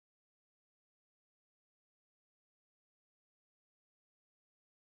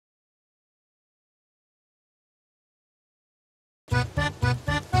We're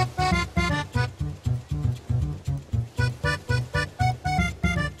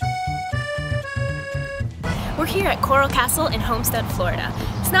here at Coral Castle in Homestead, Florida.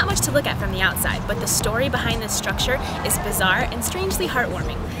 It's not much to look at from the outside, but the story behind this structure is bizarre and strangely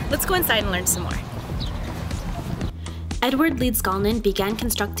heartwarming. Let's go inside and learn some more. Edward Leedskalnin began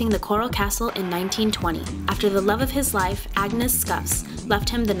constructing the Coral Castle in 1920, after the love of his life, Agnes Scuffs, left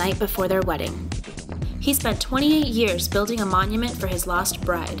him the night before their wedding. He spent 28 years building a monument for his lost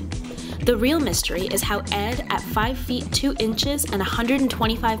bride. The real mystery is how Ed, at 5 feet 2 inches and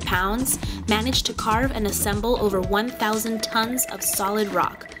 125 pounds, managed to carve and assemble over 1,000 tons of solid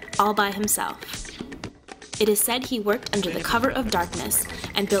rock, all by himself. It is said he worked under the cover of darkness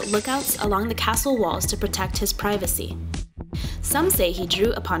and built lookouts along the castle walls to protect his privacy. Some say he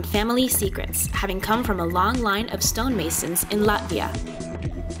drew upon family secrets, having come from a long line of stonemasons in Latvia.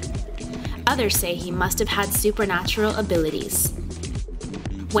 Others say he must have had supernatural abilities.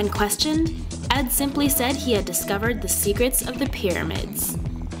 When questioned, Ed simply said he had discovered the secrets of the pyramids.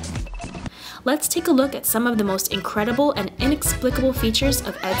 Let's take a look at some of the most incredible and inexplicable features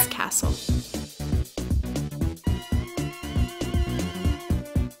of Ed's castle.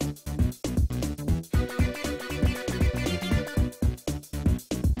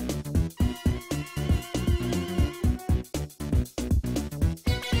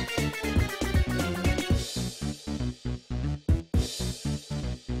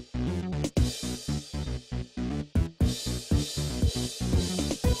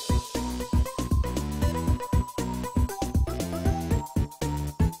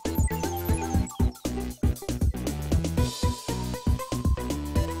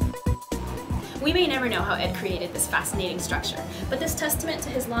 We may never know how Ed created this fascinating structure, but this testament to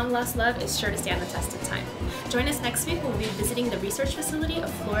his long-lost love is sure to stand the test of time. Join us next week when we'll be visiting the research facility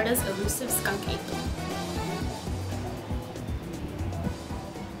of Florida's elusive skunk angel.